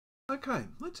Okay,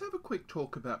 let's have a quick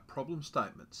talk about problem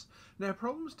statements. Now,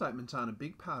 problem statements aren't a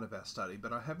big part of our study,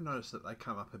 but I have noticed that they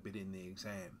come up a bit in the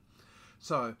exam.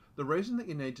 So, the reason that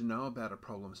you need to know about a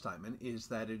problem statement is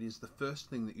that it is the first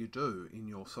thing that you do in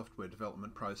your software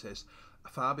development process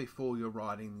far before you're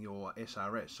writing your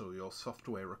SRS or your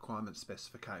software requirement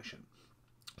specification.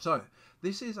 So,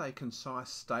 this is a concise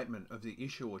statement of the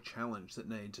issue or challenge that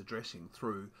needs addressing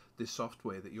through this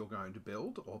software that you're going to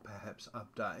build or perhaps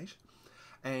update.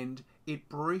 And it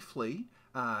briefly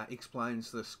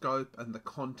explains the scope and the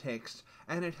context,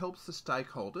 and it helps the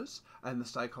stakeholders, and the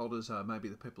stakeholders are maybe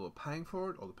the people who are paying for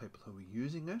it or the people who are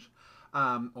using it,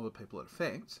 or the people it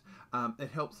affects. It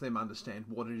helps them understand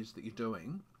what it is that you're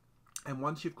doing. And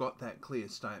once you've got that clear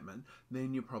statement,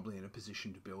 then you're probably in a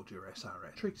position to build your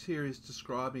SRS. The trick here is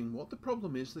describing what the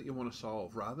problem is that you want to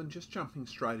solve rather than just jumping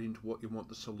straight into what you want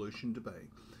the solution to be.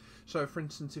 So for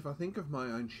instance, if I think of my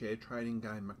own share trading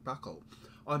game McBuckle,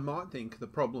 I might think the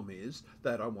problem is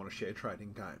that I want a share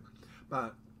trading game.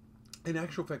 But in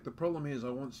actual fact, the problem is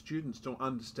I want students to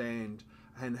understand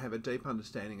and have a deep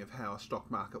understanding of how a stock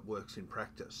market works in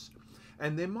practice.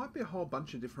 And there might be a whole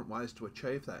bunch of different ways to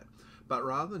achieve that. But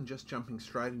rather than just jumping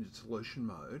straight into solution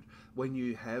mode, when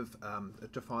you have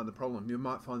defined the problem, you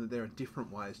might find that there are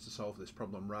different ways to solve this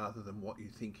problem rather than what you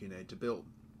think you need to build.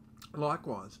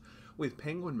 Likewise, with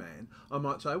Penguin Man, I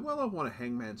might say, well, I want a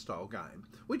hangman style game,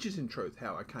 which is in truth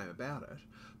how I came about it.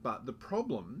 But the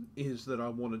problem is that I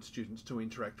wanted students to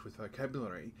interact with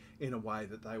vocabulary in a way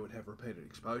that they would have repeated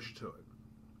exposure to it.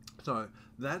 So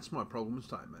that's my problem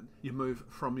statement. You move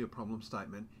from your problem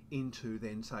statement into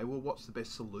then say, well, what's the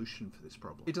best solution for this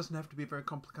problem? It doesn't have to be very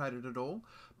complicated at all,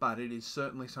 but it is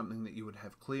certainly something that you would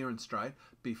have clear and straight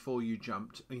before you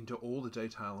jumped into all the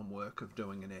detail and work of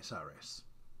doing an SRS.